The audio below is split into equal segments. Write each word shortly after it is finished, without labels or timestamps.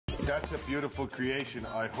That's a beautiful creation.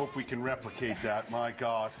 I hope we can replicate that. My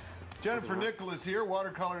God. Jennifer Nicol is here,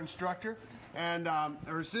 watercolor instructor, and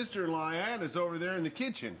her sister-in-law Ann is over there in the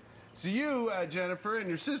kitchen. So you, Jennifer, and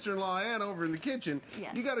your sister-in-law Ann over in the kitchen,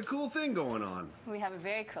 yes. You got a cool thing going on. We have a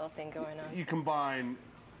very cool thing going on. You combine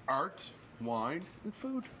art, wine, and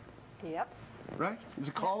food. Yep. Right? Is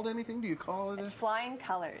it called anything? Do you call it? It's Flying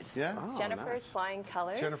Colors. Yeah. It's Jennifer's Flying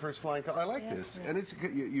Colors. Jennifer's Flying Colors. I like this, and it's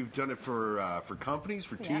you've done it for companies,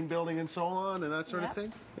 for team building, and so on, and that sort of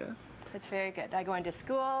thing. Yeah. It's very good. I go into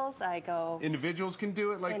schools. I go. Individuals can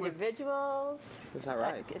do it, like individuals. Is that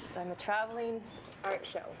right? I'm a traveling art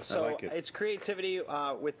show. So like it. It's creativity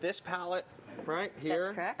with this palette right here,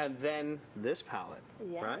 That's correct. and then this palette.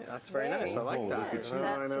 Yes. Right? That's very nice. I like that. That's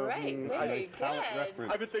right. Very good. palette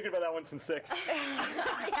reference. I've been thinking about that one since 6. I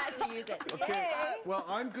had to use it. Okay. Yay. Well,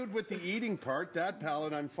 I'm good with the eating part. That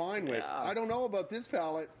palette I'm fine with. Yeah. I don't know about this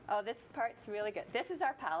palette. Oh, this part's really good. This is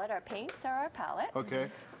our palette. Our paints are our palette.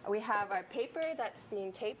 Okay. We have our paper that's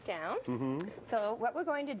being taped down. So what we're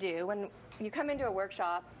going to do, when you come into a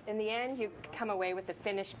workshop, in the end you come away with the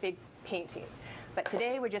finished big painting. But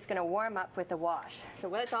today we're just going to warm up with the wash. So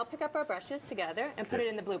let's all pick up our brushes together and put it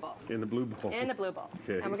in the blue bowl. In the blue bowl. In the blue bowl.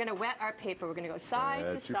 Okay. And we're going to wet our paper. We're going to go side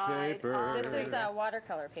That's to your side. paper. This is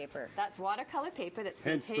watercolor paper. That's watercolor paper that's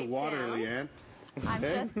been Hence taped the water, down. Leanne. I'm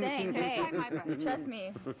just saying, hey, My brush. trust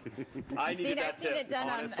me. I needed that I've seen tip, it done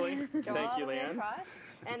on- honestly. Go Thank all you, the way Leanne. across,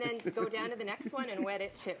 and then go down to the next one and wet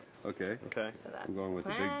it too. Okay. Okay. So that's I'm going with the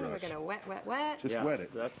big plan. brush. We're going to wet, wet, wet. Just Yeah, wet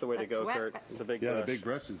it. That's the way to go, Let's Kurt. wet. The big Yeah, brush. the big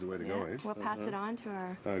brush is the way to go, eh? We'll pass it on to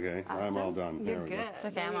our. Okay, I'm all done. You're There we good. go. It's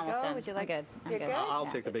okay, There I'm you almost go. done. Would you I'm like? good. I'm You're good. good. I'll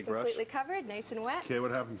take the big brush. Completely covered, nice and wet. Okay,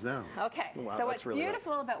 what happens now? Okay. Wow, So that's what's really wet.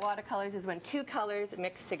 beautiful about watercolors is when two colors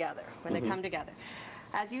mix together, when they come together.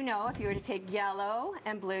 As you know, if you were to take yellow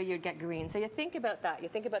and blue, you'd get green. So you think about that. You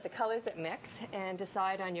think about the colors that mix and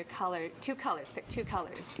decide on your color. Two colors. Pick two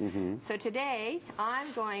colors. So today,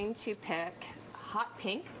 I'm going to pick hot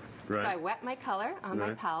pink. Right. So I wet my color on my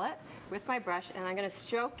Right. palette with my brush, and I'm going to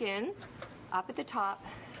stroke in, up at the top,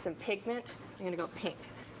 some pigment. I'm going to go pink.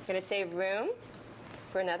 I'm going to save room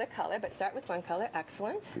for another color, but start with one color.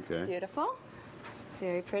 Excellent. Okay. Beautiful.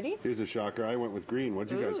 Very pretty. Here's a shocker. I went with green. What'd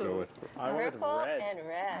you guys go with? I went with Purple red. and I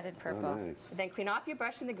red. did Oh, purple. nice. Then clean off your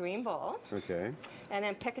brush in the green bowl, Okay. and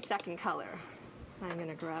then pick a second color. I'm going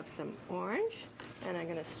to grab some orange, and I'm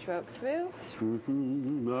going to stroke through,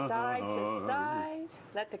 side to side.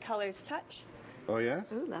 Let the colors touch. Oh, yeah?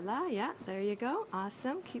 Ooh la la, yeah, there you go.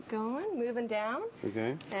 Awesome. Keep going, moving down,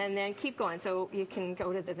 Okay. and then keep going. So you can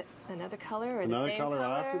go to another color or Another the same color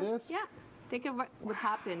after this? Yeah. Think of what would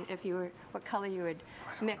happen if you were, what color you would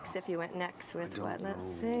mix if you went next with what? Let's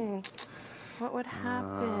see. What would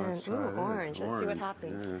happen? let's Ooh, try that. orange. Let's see what Orange,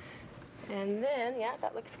 happens. And then, yeah,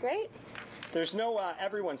 that looks great. There's no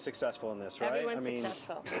everyone's successful in this, right? Everyone's I mean,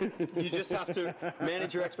 successful. you just have to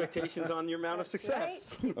manage your expectations on your amount of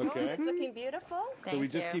success. Right? Keep going. Okay. It's looking beautiful. So we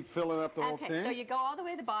Thank just you. keep filling up the whole Okay, thing? so you go all the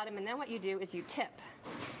way to the bottom, and then what you do is you tip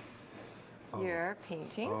your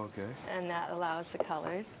painting, Oh, okay. and that allows the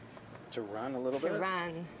colors To run a little to bit.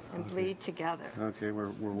 run and bleed together. Okay, we're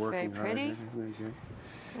working very pretty. hard. here.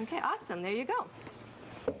 Okay. Okay, awesome. There you go.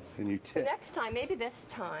 And you So tip. next time, maybe this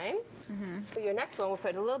time, for your next one, we'll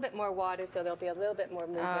put a little bit more water so there'll be a little bit more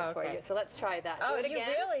movement for okay. you. So let's try that. Oh, do it you again.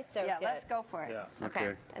 really soaked Yeah, it. let's go for it. Yeah.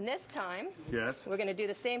 Okay. And this time, Yes? we're going to do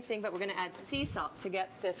the same thing, but we're going to add sea salt to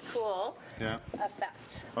get this cool Yeah.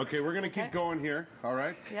 effect. Okay, we're gonna keep going here, all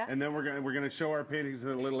right? Yeah. And then we're gonna show our paintings a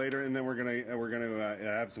little later, and then we're gonna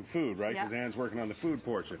have some food, right? Yeah. Because Anne's working on the food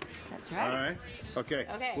portion. That's right. All right. Okay.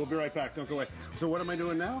 Okay. We'll be right back. Don't go away. So what am I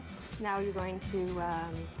doing now? Now you're going to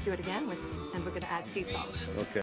do it again, and we're going to add sea salt. Okay.